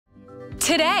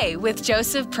Today with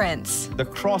Joseph Prince. The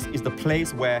cross is the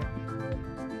place where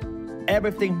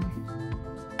everything,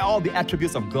 all the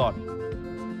attributes of God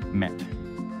met.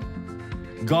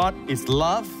 God is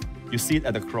love, you see it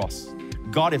at the cross.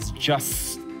 God is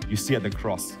just, you see it at the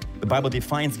cross. The Bible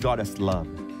defines God as love,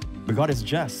 but God is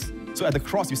just. So at the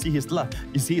cross, you see His love.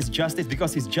 You see His justice.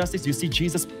 Because His justice, you see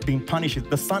Jesus being punished.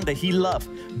 The Son that He loved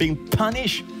being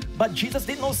punished. But Jesus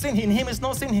did no sin. In Him is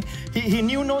no sin. He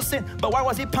knew no sin. But why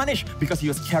was He punished? Because He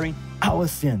was carrying our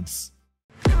sins.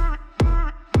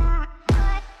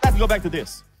 Let's go back to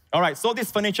this. All right, so this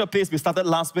furniture piece we started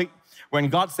last week when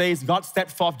God says, God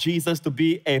set forth Jesus to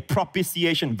be a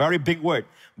propitiation. Very big word.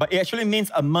 But it actually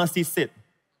means a mercy seat.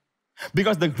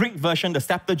 Because the Greek version, the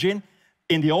Septuagint,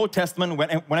 in the Old Testament,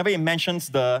 whenever it mentions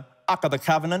the Ark of the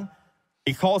Covenant,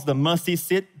 it calls the mercy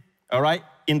seat, all right?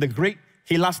 In the Greek,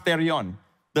 hilasterion.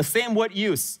 The same word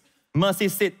used, mercy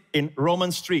seat, in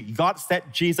Romans 3. God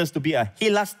set Jesus to be a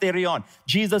hilasterion.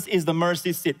 Jesus is the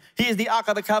mercy seat. He is the Ark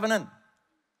of the Covenant.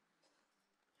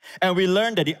 And we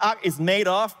learned that the Ark is made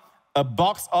of a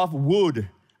box of wood,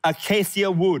 acacia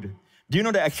wood. Do you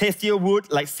know that acacia wood,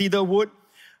 like cedar wood,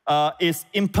 is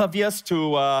impervious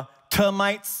to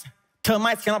termites?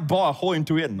 Termites cannot bore a hole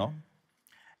into it, no?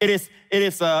 It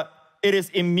is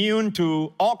immune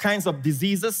to all kinds of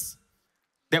diseases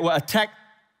that will attack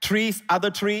trees, other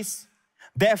trees.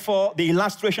 Therefore, the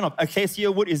illustration of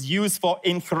acacia wood is used for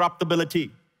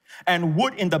incorruptibility. And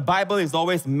wood in the Bible is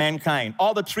always mankind.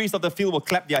 All the trees of the field will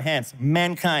clap their hands,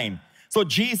 mankind. So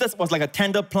Jesus was like a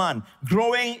tender plant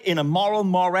growing in a moral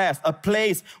morass, a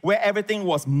place where everything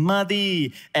was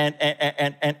muddy and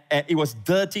it was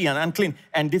dirty and unclean.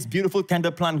 And this beautiful tender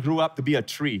plant grew up to be a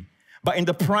tree. But in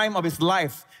the prime of his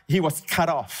life, he was cut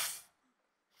off.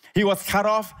 He was cut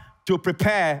off to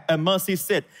prepare a mercy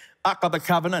seat, Ark of the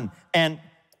Covenant. And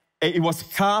it was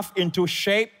carved into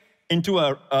shape, into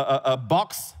a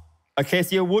box,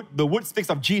 acacia wood. The wood speaks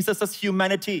of Jesus'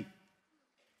 humanity.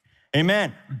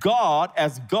 Amen. God,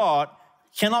 as God,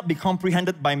 cannot be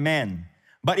comprehended by man.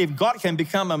 But if God can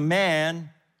become a man,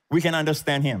 we can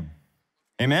understand Him.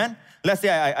 Amen. Let's say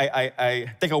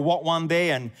I take a walk one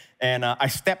day and I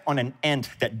step on an ant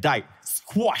that died,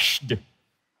 squashed.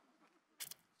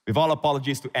 With all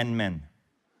apologies to ant men.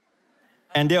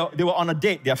 And they were on a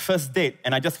date, their first date,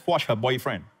 and I just squashed her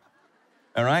boyfriend.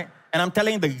 All right? And I'm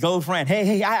telling the girlfriend,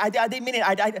 hey, I didn't mean it.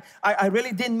 I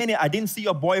really didn't mean it. I didn't see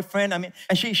your boyfriend. I mean,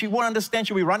 and she won't understand.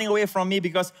 She'll be running away from me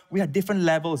because we are different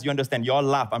levels, you understand? You all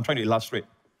laugh. I'm trying to illustrate.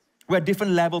 We are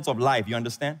different levels of life, you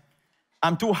understand?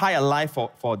 I'm too high a life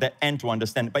for that ant to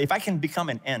understand. But if I can become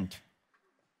an ant.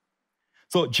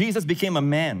 So Jesus became a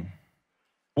man.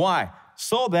 Why?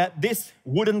 So that this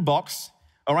wooden box,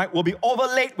 all right, will be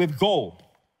overlaid with gold.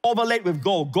 Overlaid with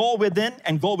gold. Gold within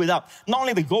and gold without. Not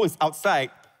only the gold is outside,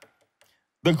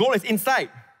 the gold is inside,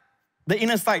 the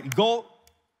inner side. Gold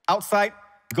outside,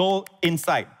 gold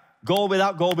inside. Gold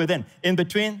without, gold within. In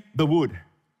between, the wood.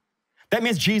 That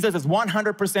means Jesus is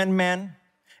 100% man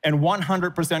and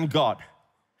 100% God.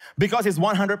 Because he's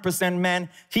 100% man,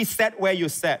 he sat where you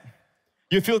sat.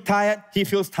 You feel tired, he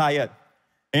feels tired.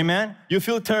 Amen? You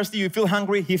feel thirsty, you feel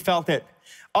hungry, he felt it.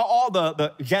 All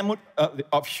the gamut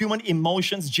of human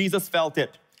emotions, Jesus felt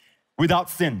it without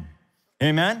sin.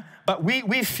 Amen? But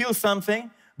we feel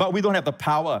something, but we don't have the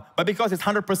power. But because it's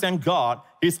 100% God,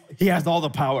 He has all the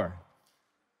power.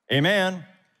 Amen?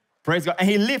 Praise God. And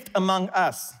He lived among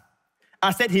us.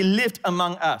 I said He lived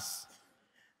among us.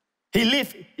 He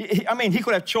lived, He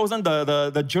could have chosen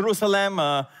the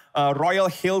Jerusalem Royal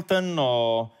Hilton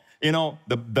or, you know,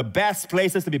 the best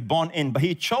places to be born in. But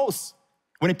He chose,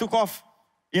 when He took off,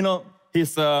 you know,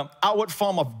 His outward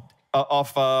form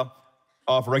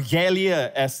of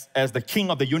regalia as the king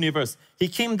of the universe. He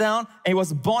came down and he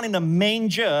was born in a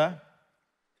manger,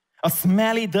 a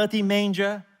smelly, dirty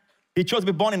manger. He chose to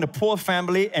be born in a poor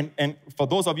family. And for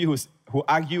those of you who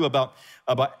argue about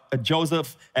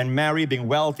Joseph and Mary being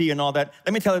wealthy and all that,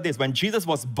 let me tell you this. When Jesus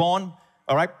was born,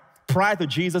 all right, prior to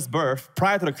Jesus' birth,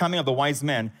 prior to the coming of the wise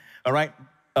men, all right,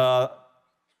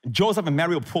 Joseph and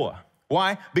Mary were poor.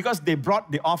 Why? Because they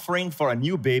brought the offering for a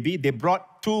new baby. They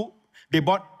brought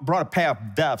a pair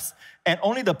of doves. And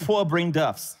only the poor bring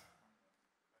doves.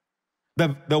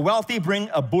 The wealthy bring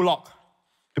a bullock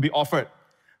to be offered.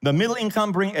 The middle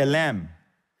income bring a lamb.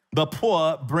 The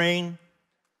poor bring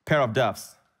a pair of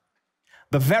doves.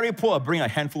 The very poor bring a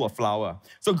handful of flour.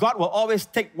 So God will always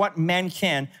take what man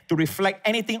can to reflect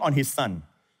anything on His Son.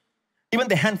 Even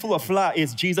the handful of flour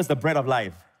is Jesus, the bread of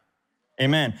life.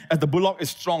 Amen. As the bullock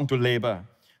is strong to labor.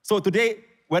 So today,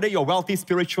 whether you're wealthy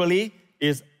spiritually,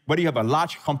 is whether you have a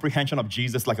large comprehension of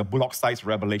Jesus, like a bullock-sized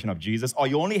revelation of Jesus, or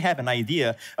you only have an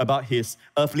idea about his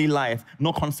earthly life,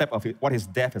 no concept of what his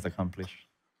death has accomplished.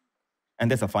 And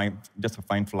that's just a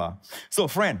fine flaw. So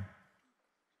friend,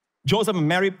 Joseph and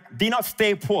Mary did not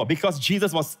stay poor because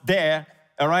Jesus was there,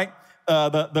 all right?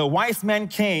 The wise men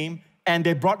came and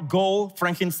they brought gold,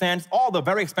 frankincense, all the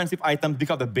very expensive items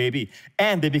because of the baby,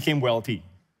 and they became wealthy.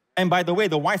 And by the way,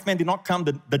 the wise men did not come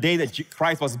the day that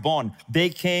Christ was born. They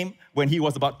came when he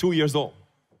was about 2 years old.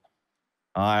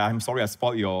 I'm sorry I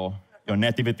spoiled your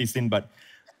nativity scene, but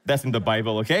that's in the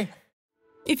Bible, okay?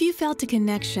 If you felt a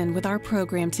connection with our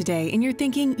program today and you're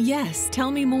thinking, yes,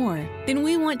 tell me more, then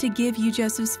we want to give you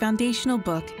Joseph's foundational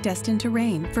book, Destined to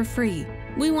Reign, for free.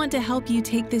 We want to help you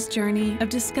take this journey of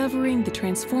discovering the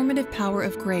transformative power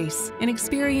of grace and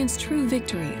experience true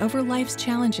victory over life's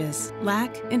challenges,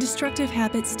 lack, and destructive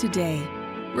habits today.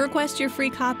 Request your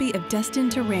free copy of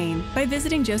Destined to Reign by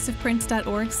visiting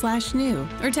josephprince.org/new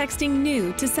or texting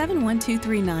NEW to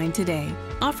 71239 today.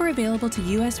 Offer available to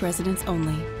U.S. residents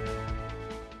only.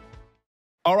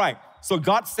 All right, so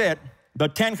God said the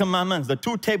 10 Commandments, the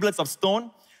 2 tablets of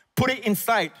stone, put it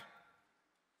inside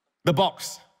the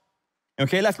box.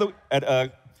 Okay, let's look at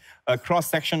a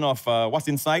cross-section of what's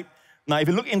inside. Now, if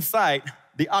you look inside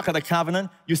the Ark of the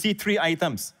Covenant, you see 3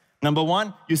 items. Number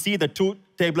 1, you see the 2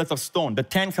 tablets of stone, the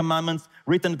 10 Commandments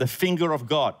written with the finger of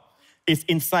God, is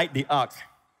inside the Ark.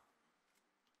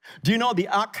 Do you know the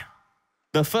Ark,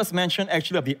 the first mention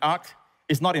actually of the Ark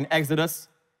is not in Exodus,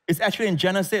 it's actually in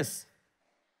Genesis.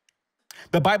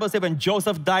 The Bible says when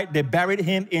Joseph died, they buried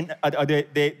him in,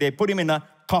 they put him in a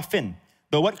coffin.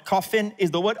 The word coffin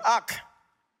is the word ark.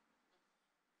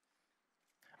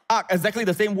 Ark, exactly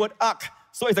the same word ark.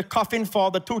 So it's a coffin for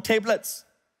the 2 tablets.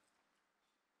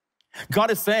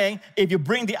 God is saying, if you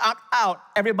bring the ark out,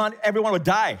 everyone will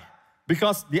die.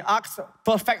 Because the ark's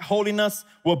perfect holiness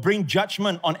will bring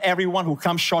judgment on everyone who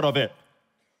comes short of it.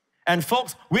 And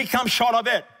folks, we come short of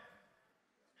it.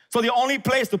 So the only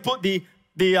place to put the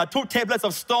 2 tablets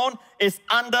of stone is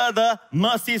under the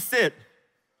mercy seat,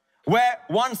 where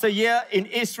once a year in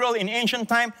Israel, in ancient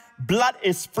time, blood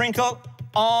is sprinkled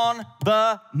on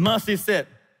the mercy seat.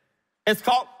 It's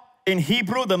called, in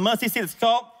Hebrew, the mercy seat is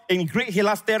called, in Greek,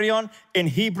 hilasterion, in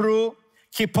Hebrew,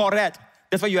 kipporet.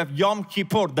 That's why you have Yom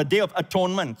Kippur, the Day of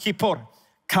Atonement, Kippur,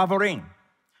 covering.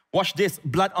 Watch this,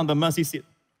 blood on the mercy seat.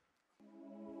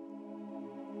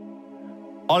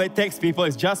 All it takes, people,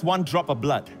 is just 1 drop of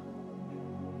blood.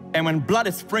 And when blood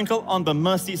is sprinkled on the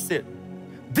mercy seat,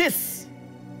 this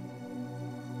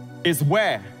is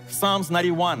where Psalms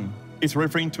 91 is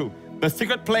referring to. The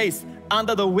secret place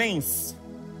under the wings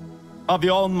of the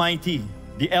Almighty,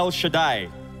 the El Shaddai.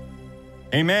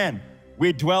 Amen.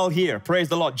 We dwell here. Praise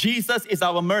the Lord. Jesus is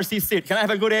our mercy seat. Can I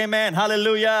have a good amen?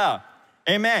 Hallelujah.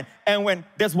 Amen. And when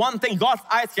there's one thing, God's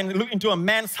eyes can look into a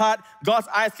man's heart. God's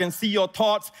eyes can see your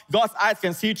thoughts. God's eyes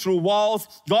can see through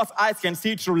walls. God's eyes can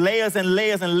see through layers and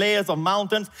layers and layers of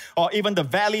mountains, or even the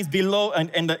valleys below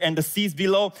and the seas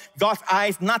below. God's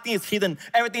eyes, nothing is hidden.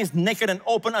 Everything is naked and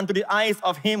open unto the eyes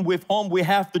of Him with whom we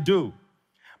have to do.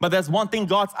 But there's one thing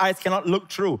God's eyes cannot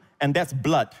look through, and that's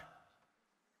blood.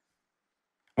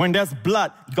 When there's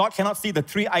blood, God cannot see the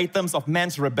 3 items of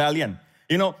man's rebellion.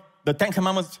 You know, the 10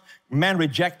 Commandments, man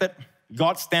rejected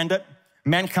God's standard.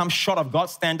 Man comes short of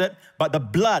God's standard. But the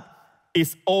blood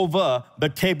is over the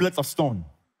tablets of stone.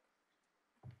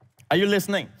 Are you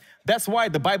listening? That's why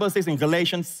the Bible says in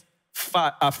Galatians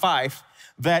 5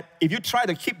 that if you try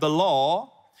to keep the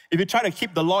law,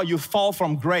 you fall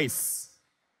from grace.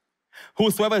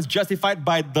 Whosoever is justified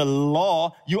by the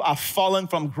law, you are fallen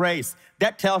from grace.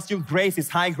 That tells you grace is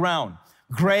high ground.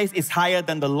 Grace is higher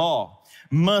than the law.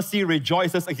 Mercy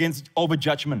rejoices over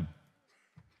judgment.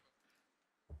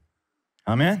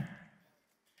 Amen?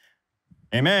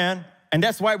 Amen. And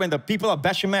that's why when the people of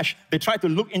Bethshemesh, they try to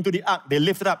look into the ark, they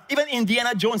lift it up. Even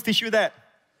Indiana Jones teach you that.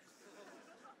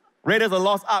 Raiders of the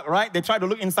Lost Ark, right? They try to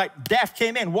look inside. Death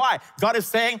came in. Why? God is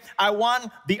saying, I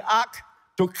want the ark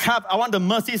to cover, I want the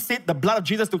mercy seat, the blood of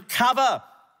Jesus to cover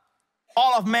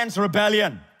all of man's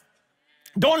rebellion.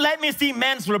 Don't let me see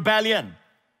man's rebellion.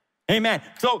 Amen.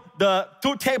 So the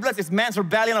 2 tablets is man's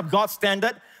rebellion of God's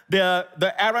standard.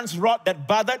 The Aaron's rod that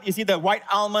budded, you see the white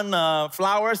almond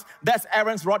flowers, that's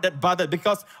Aaron's rod that budded,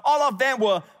 because all of them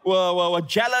were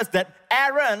jealous that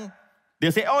Aaron,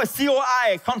 they say, oh, it's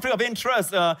COI, conflict of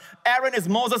interest. Aaron is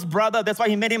Moses' brother, that's why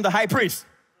he made him the high priest.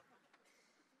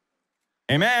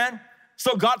 Amen.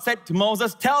 So God said to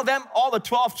Moses, tell them all the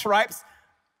 12 tribes,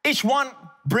 each one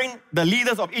the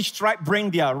leaders of each tribe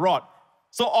bring their rod.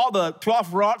 So all the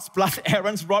 12 rods plus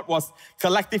Aaron's rod was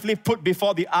collectively put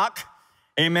before the ark.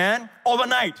 Amen.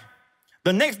 Overnight.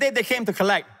 The next day they came to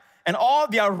collect. And all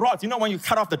their rods, you know when you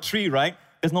cut off the tree, right?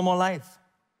 There's no more life.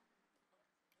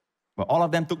 But all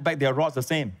of them took back their rods the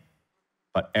same.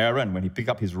 But Aaron, when he picked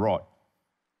up his rod,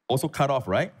 also cut off,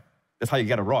 right? That's how you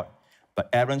get a rod. But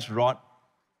Aaron's rod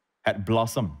had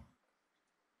blossom.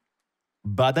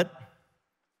 Budded,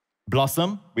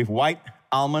 blossom with white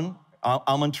almond.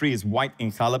 Almond tree is white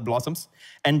in color, blossoms.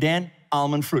 And then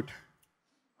almond fruit.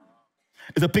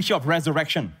 It's a picture of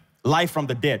resurrection, life from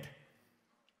the dead.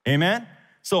 Amen?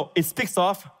 So it speaks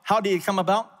of, how did it come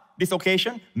about? This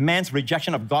occasion, man's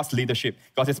rejection of God's leadership.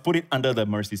 God has put it under the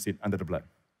mercy seat, under the blood.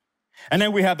 And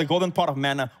then we have the golden pot of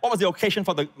manna. What was the occasion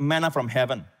for the manna from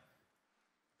heaven?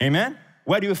 Amen?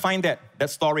 Where do you find that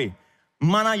story?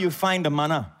 Manna, you find the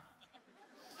manna.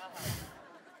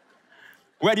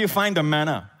 Where do you find the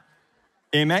manna?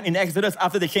 Amen? In Exodus,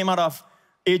 after they came out of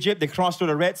Egypt, they crossed through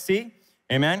the Red Sea.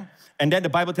 Amen? And then the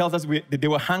Bible tells us they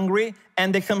were hungry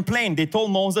and they complained. They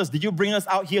told Moses, did you bring us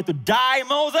out here to die,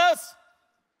 Moses?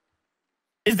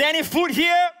 Is there any food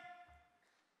here?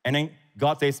 And then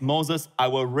God says, Moses, I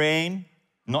will rain,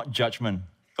 not judgment.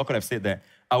 God could have said that.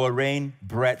 I will rain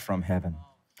bread from heaven.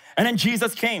 And then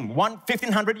Jesus came,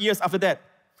 1,500 years after that.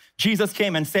 Jesus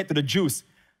came and said to the Jews,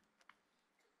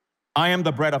 I am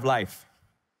the bread of life.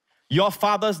 Your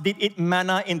fathers did eat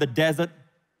manna in the desert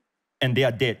and they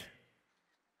are dead.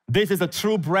 This is a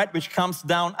true bread which comes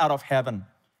down out of heaven,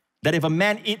 that if a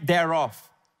man eat thereof,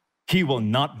 he will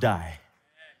not die.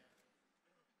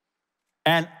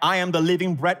 And I am the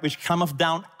living bread which cometh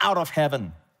down out of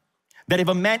heaven, that if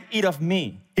a man eat of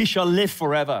me, he shall live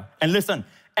forever. And listen,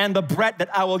 and the bread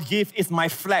that I will give is my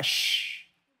flesh,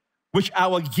 which I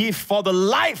will give for the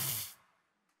life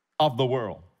of the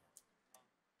world.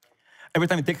 Every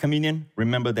time you take communion,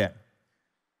 remember that.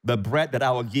 The bread that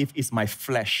I will give is my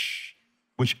flesh,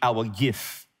 which I will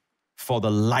give for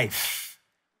the life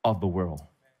of the world.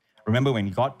 Remember when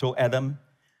God told Adam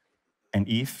and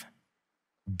Eve,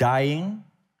 dying,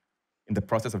 in the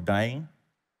process of dying,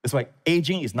 that's why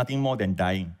aging is nothing more than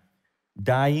dying.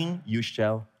 Dying, you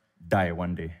shall die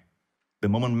one day. The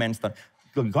moment man starts,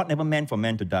 God never meant for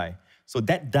man to die. So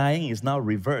that dying is now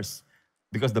reversed,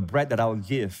 because the bread that I will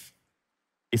give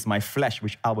is my flesh,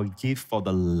 which I will give for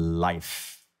the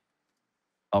life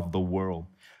of the world.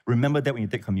 Remember that when you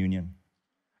take communion.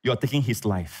 You're taking his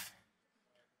life.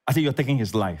 I say you're taking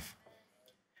his life.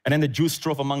 And then the Jews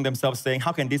strove among themselves saying,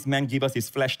 how can this man give us his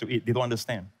flesh to eat? They don't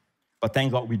understand. But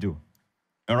thank God we do.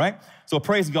 All right? So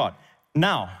praise God.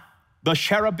 Now, the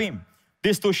cherubim,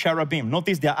 these two cherubim,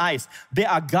 notice their eyes. They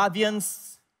are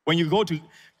guardians. When you go to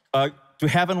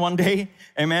heaven one day,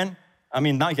 amen? I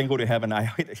mean, now you can go to heaven. I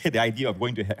hate the idea of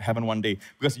going to heaven one day,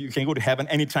 because you can go to heaven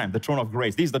anytime, the throne of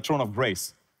grace. This is the throne of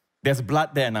grace. There's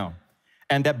blood there now.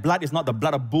 And that blood is not the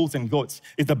blood of bulls and goats.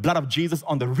 It's the blood of Jesus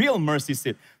on the real mercy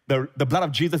seat. The blood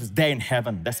of Jesus is there in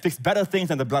heaven. That speaks better things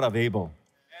than the blood of Abel.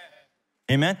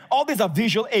 Amen? All these are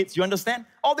visual aids, you understand?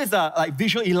 All these are like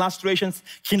visual illustrations,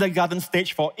 kindergarten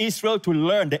stage for Israel to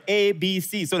learn the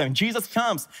ABC. So that when Jesus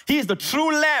comes, he is the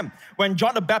true lamb. When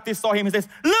John the Baptist saw him, he says,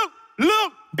 look,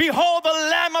 look, behold the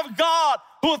Lamb of God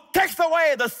who takes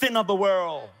away the sin of the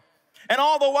world. And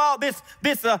all the while, this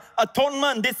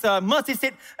atonement, this mercy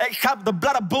seat, the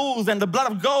blood of bulls and the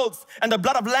blood of goats and the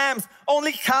blood of lambs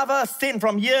only covers sin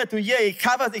from year to year. It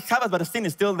covers, but the sin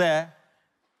is still there.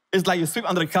 It's like you sweep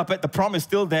under the carpet, the problem is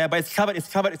still there, but it's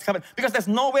covered. Because there's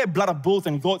no way blood of bulls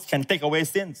and goats can take away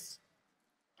sins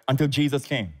until Jesus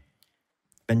came.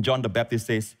 Then John the Baptist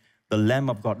says, the Lamb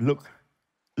of God, look,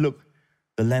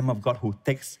 the Lamb of God who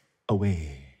takes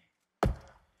away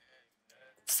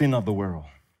sin of the world.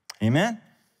 Amen?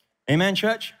 Amen,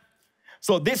 church?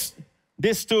 So these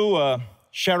two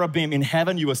cherubim in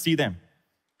heaven, you will see them.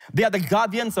 They are the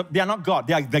guardians of, they are not God,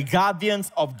 they are the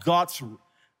guardians of God's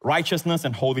righteousness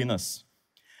and holiness.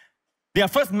 They are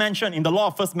first mentioned, in the law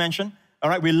of first mention,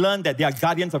 all right, we learned that they are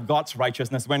guardians of God's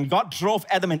righteousness. When God drove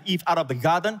Adam and Eve out of the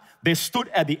garden, they stood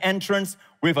at the entrance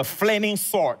with a flaming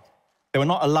sword. They will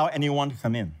not allow anyone to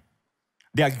come in.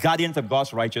 They are guardians of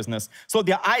God's righteousness. So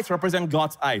their eyes represent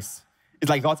God's eyes. It's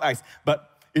like God's eyes.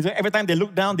 But every time they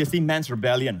look down, they see man's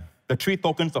rebellion. The three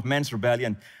tokens of man's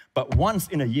rebellion. But once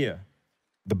in a year,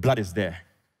 the blood is there.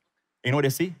 You know what they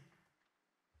see?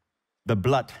 The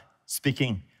blood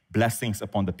speaking blessings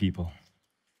upon the people.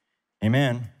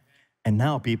 Amen. And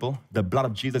now, people, the blood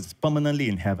of Jesus is permanently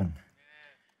in heaven.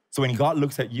 So when God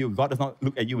looks at you, God does not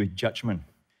look at you with judgment.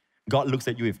 God looks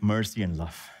at you with mercy and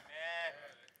love.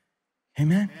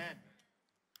 Amen.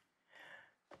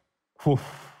 Amen.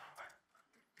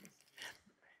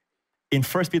 In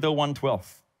 1 Peter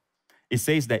 1:12, it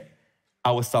says that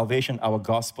our salvation, our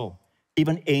gospel,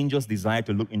 Even angels desire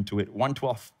to look into it.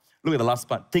 112. Look at the last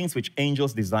part. Things which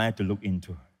angels desire to look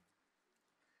into.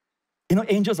 You know,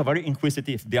 angels are very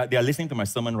inquisitive. They are listening to my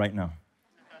sermon right now.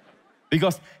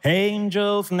 Because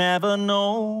angels never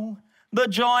know the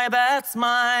joy that's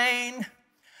mine.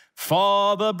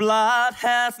 For the blood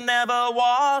has never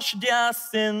washed their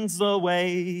sins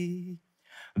away.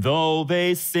 Though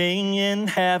they sing in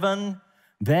heaven,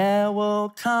 there will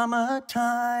come a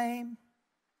time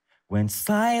when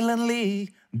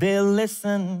silently they'll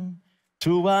listen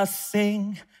to us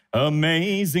sing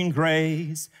Amazing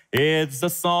Grace. It's a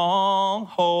song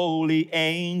holy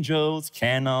angels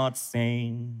cannot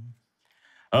sing.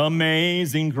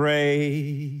 Amazing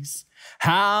Grace,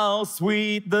 how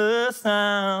sweet the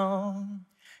sound.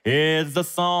 It's the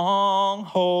song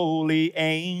holy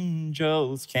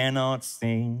angels cannot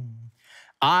sing.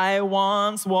 I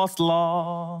once was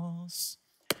lost,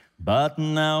 but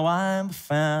now I'm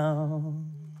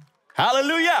found.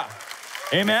 Hallelujah.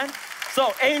 Amen.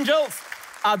 So angels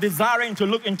are desiring to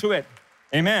look into it.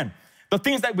 Amen. The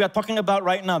things that we are talking about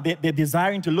right now, they're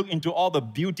desiring to look into all the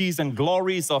beauties and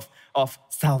glories of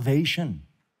salvation.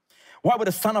 Why would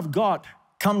the Son of God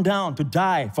come down to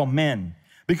die for men?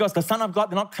 Because the Son of God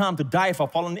did not come to die for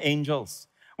fallen angels.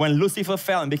 When Lucifer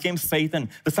fell and became Satan,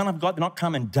 the Son of God did not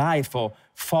come and die for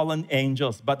fallen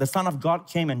angels, but the Son of God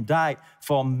came and died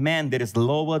for man that is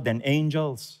lower than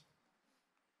angels.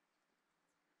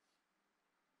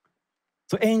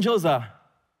 So angels are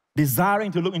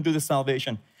desiring to look into this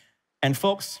salvation. And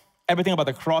folks, everything about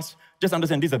the cross, just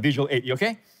understand this is a visual aid,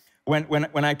 okay?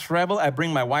 When I travel, I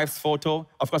bring my wife's photo.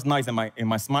 Of course, now it's in my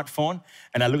smartphone,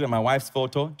 and I look at my wife's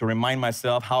photo to remind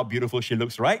myself how beautiful she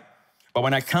looks, right? But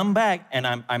when I come back and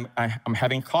I'm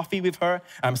having coffee with her,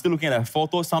 I'm still looking at her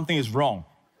photo, something is wrong.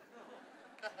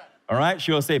 All right?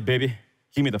 She will say, baby,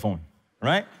 give me the phone,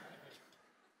 right?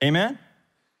 Amen?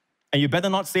 And you better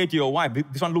not say to your wife,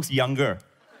 this one looks younger.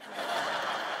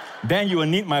 Then you will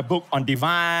need my book on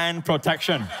divine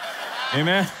protection.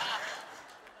 Amen?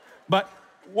 But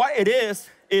what it is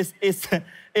it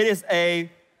is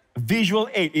a visual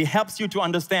aid. It helps you to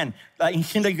understand. Like in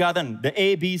kindergarten, the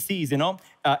ABCs, you know.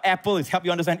 Apple is help you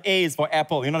understand. A is for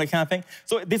apple, you know, that kind of thing.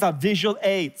 So these are visual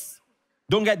aids.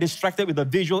 Don't get distracted with the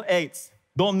visual aids.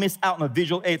 Don't miss out on the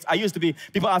visual aids. I used to be,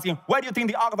 people asking, where do you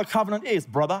think the Ark of the Covenant is,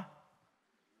 brother?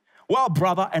 Well,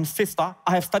 brother and sister,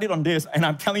 I have studied on this, and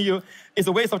I'm telling you, it's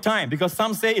a waste of time because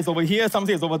some say it's over here, some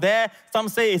say it's over there, some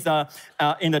say it's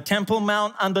in the Temple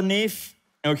Mount underneath,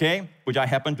 okay, which I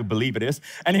happen to believe it is.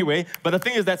 Anyway, but the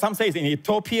thing is that some say it's in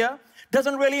Ethiopia.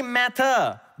 Doesn't really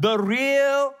matter. The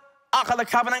real Ark of the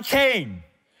Covenant came.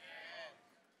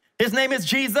 His name is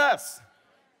Jesus.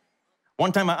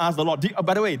 One time I asked the Lord,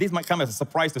 by the way, this might come as a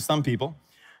surprise to some people.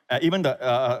 Even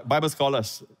the Bible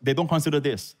scholars, they don't consider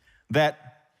this, that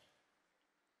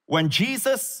when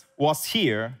Jesus was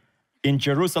here in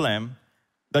Jerusalem,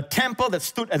 the temple that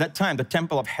stood at that time, the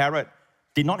temple of Herod,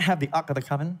 did not have the Ark of the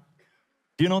Covenant.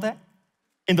 Do you know that?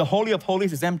 In the Holy of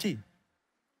Holies, it's empty.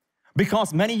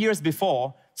 Because many years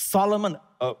before, Solomon,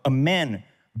 a man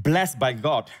blessed by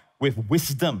God with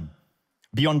wisdom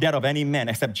beyond that of any man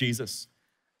except Jesus,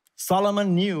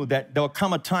 Solomon knew that there will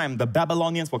come a time the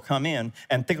Babylonians will come in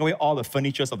and take away all the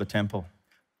furnitures of the temple.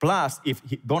 Plus, if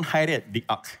he don't hide it, the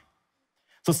Ark.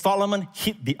 So Solomon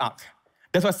hid the Ark.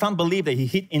 That's why some believe that he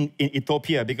hid in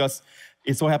Ethiopia because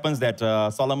it so happens that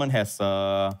Solomon has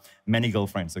many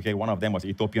girlfriends, okay? One of them was an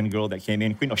Ethiopian girl that came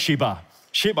in, Queen of Sheba.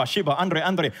 Sheba,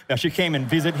 Andre. Now she came and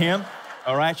visited him,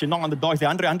 all right? She knocked on the door, she said,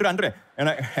 Andre.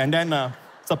 And then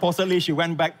supposedly she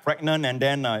went back pregnant and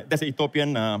then there's an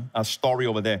Ethiopian story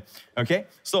over there, okay?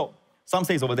 So some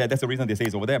say it's over there. That's the reason they say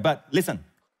it's over there. But listen,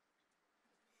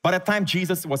 by the time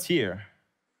Jesus was here,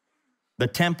 the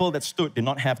temple that stood did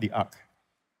not have the Ark.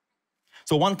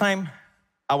 So one time,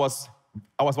 I was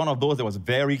one of those that was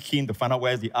very keen to find out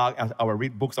where's the Ark. I would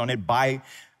read books on it, buy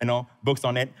books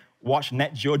on it, watch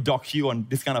Nat Geo docu on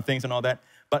this kind of things and all that.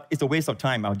 But it's a waste of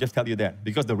time, I'll just tell you that,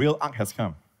 because the real Ark has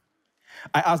come.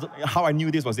 I asked, how I knew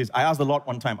this was this. I asked the Lord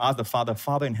one time, I asked the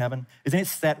Father in heaven, isn't it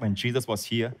sad when Jesus was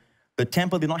here, the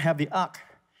temple did not have the Ark?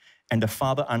 And the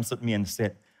Father answered me and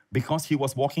said, because he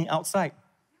was walking outside.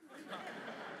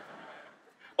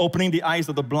 Opening the eyes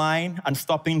of the blind,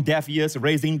 unstopping deaf ears,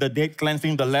 raising the dead,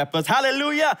 cleansing the lepers.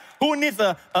 Hallelujah! Who needs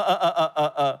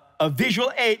a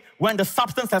visual aid when the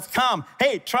substance has come?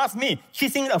 Hey, trust me,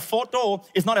 kissing a photo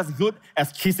is not as good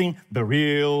as kissing the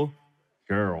real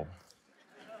girl.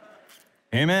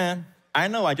 Amen. I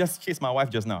know, I just kissed my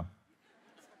wife just now.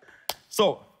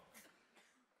 So,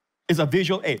 it's a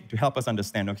visual aid to help us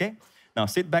understand, okay? Now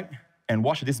sit back and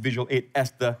watch this visual aid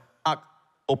as the Ark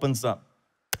opens up.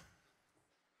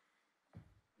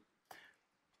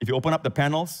 If you open up the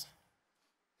panels,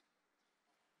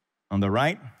 on the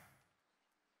right,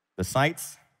 the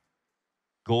sides,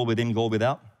 gold within, gold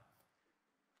without,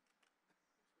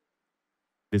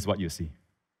 this is what you see.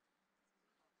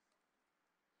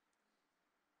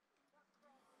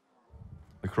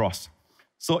 The cross.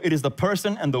 So it is the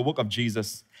person and the work of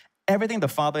Jesus. Everything the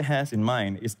Father has in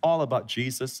mind is all about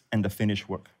Jesus and the finished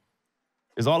work.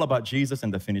 It's all about Jesus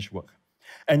and the finished work.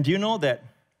 And do you know that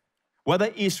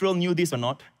whether Israel knew this or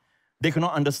not, they could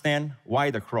not understand why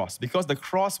the cross. Because the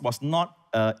cross was not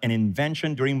an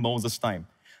invention during Moses' time.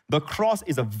 The cross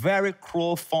is a very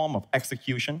cruel form of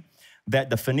execution that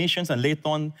the Phoenicians and later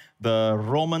on the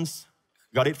Romans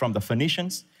got it from the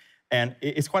Phoenicians. And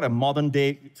it's quite a modern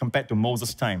day compared to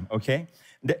Moses' time, okay?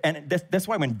 And that's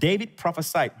why when David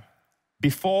prophesied,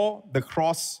 before the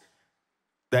cross,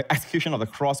 the execution of the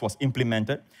cross was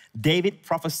implemented, David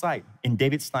prophesied in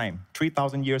David's time,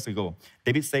 3,000 years ago.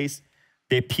 David says,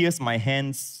 they pierced my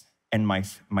hands and my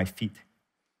feet.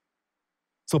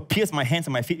 So pierce my hands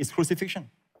and my feet is crucifixion.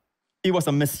 It was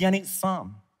a messianic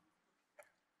psalm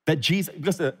that Jesus,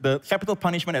 because the capital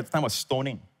punishment at the time was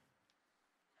stoning.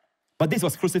 But this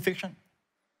was crucifixion.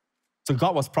 So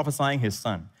God was prophesying his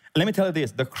son. Let me tell you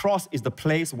this, the cross is the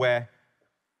place where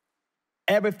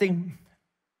everything,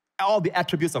 all the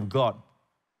attributes of God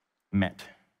met.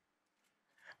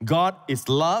 God is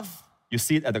love, you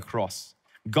see it at the cross.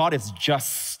 God is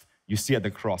just, you see it at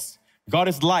the cross. God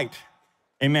is light,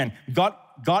 amen.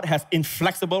 God has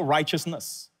inflexible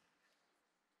righteousness,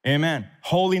 amen.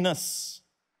 Holiness,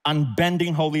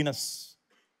 unbending holiness,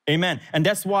 amen. And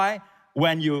that's why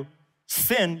when you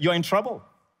sin, you're in trouble.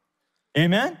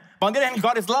 Amen? But on the other hand,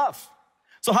 God is love.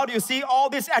 So how do you see all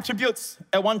these attributes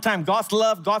at one time? God's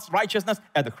love, God's righteousness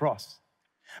at the cross.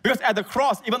 Because at the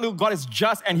cross, even though God is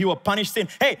just and he will punish sin,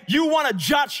 hey, you want to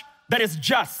judge that is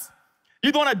just.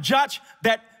 You don't want to judge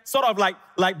that sort of like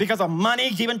because of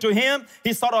money given to him,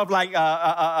 he's sort of like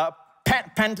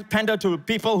pander to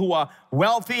people who are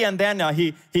wealthy, and then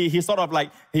he sort of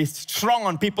like, he's strong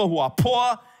on people who are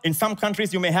poor. In some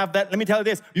countries, you may have that. Let me tell you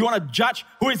this. You want to judge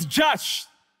who is judged.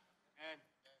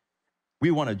 We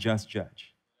want to just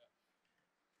judge.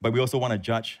 But we also want to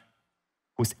judge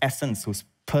whose essence, whose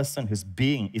person, whose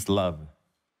being is love.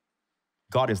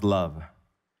 God is love.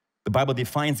 The Bible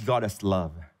defines God as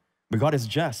love. But God is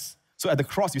just. So at the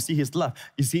cross, you see his love.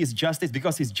 You see his justice.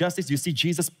 Because his justice, you see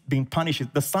Jesus being punished.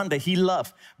 The son that he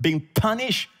loved being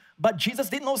punished. But Jesus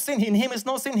did no sin. In him is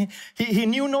no sin. He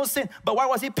knew no sin. But why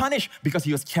was he punished? Because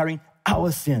he was carrying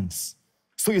our sins.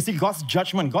 So you see God's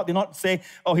judgment. God did not say,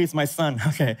 oh, he's my son.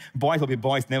 Okay, boys will be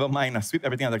boys. Never mind. I'll sweep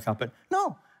everything under the carpet.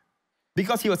 No.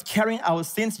 Because he was carrying our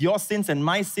sins, your sins and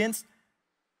my sins,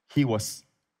 he was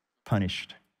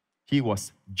punished. He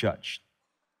was judged.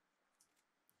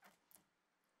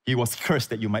 He was cursed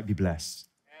that you might be blessed.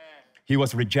 He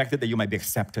was rejected that you might be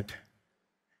accepted.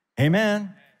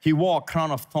 Amen. He wore a crown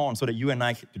of thorns so that you and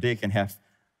I today can have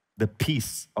the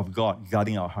peace of God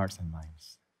guarding our hearts and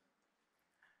minds.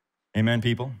 Amen,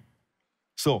 people?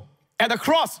 So, at the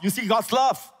cross, you see God's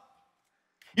love.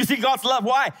 You see God's love.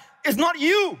 Why? It's not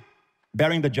you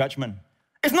bearing the judgment.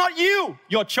 It's not you,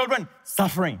 your children,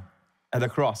 suffering at the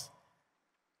cross.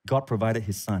 God provided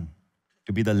his son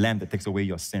to be the lamb that takes away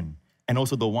your sin and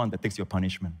also the one that takes your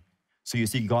punishment. So you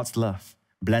see God's love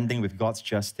blending with God's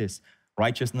justice,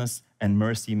 righteousness and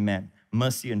mercy met,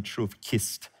 mercy and truth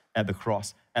kissed at the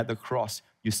cross. At the cross,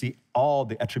 you see all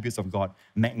the attributes of God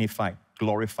magnified,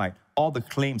 glorified, all the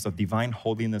claims of divine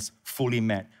holiness fully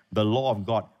met, the law of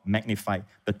God magnified,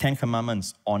 the 10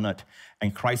 Commandments honored,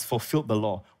 and Christ fulfilled the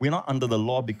law. We're not under the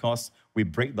law because we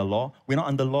break the law. We're not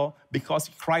under law because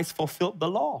Christ fulfilled the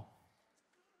law.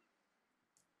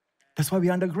 That's why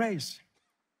we're under grace.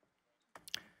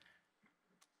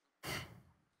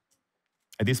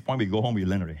 At this point, we go home, we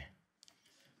learn already.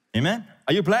 Amen?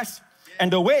 Are you blessed?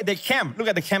 And the way they camp, look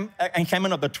at the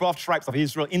encampment of the 12 tribes of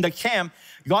Israel. In the camp,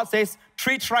 God says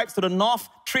 3 tribes to the north,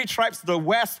 3 tribes to the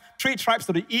west, 3 tribes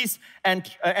to the east, and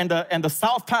the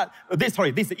south part. This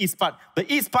is the east part.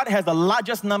 The east part has the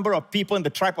largest number of people in the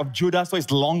tribe of Judah, so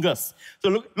it's longest. So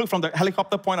look from the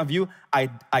helicopter point of view, I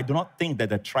do not think that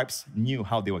the tribes knew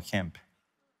how they would camp.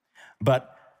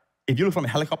 But if you look from a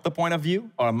helicopter point of view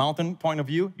or a mountain point of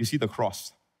view, you see the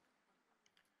cross.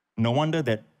 No wonder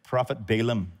that Prophet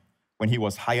Balaam, when he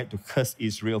was hired to curse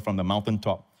Israel from the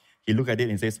mountaintop, he looked at it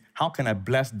and says, how can I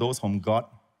bless those whom God,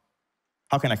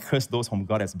 how can I curse those whom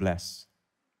God has blessed?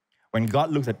 When God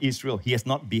looks at Israel, he has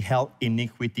not beheld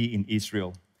iniquity in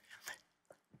Israel.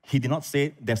 He did not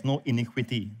say there's no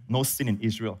iniquity, no sin in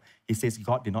Israel. He says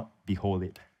God did not behold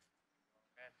it.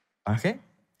 Okay?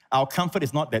 Our comfort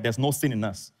is not that there's no sin in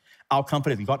us. Our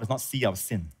comfort is God does not see our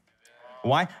sin.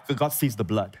 Why? Because God sees the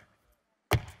blood.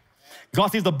 God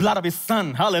sees the blood of His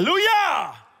Son.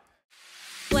 Hallelujah!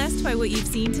 Blessed by what you've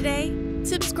seen today?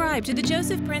 Subscribe to the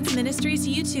Joseph Prince Ministries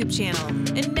YouTube channel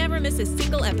and never miss a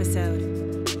single episode.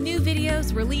 New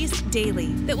videos released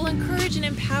daily that will encourage and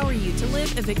empower you to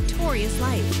live a victorious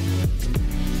life.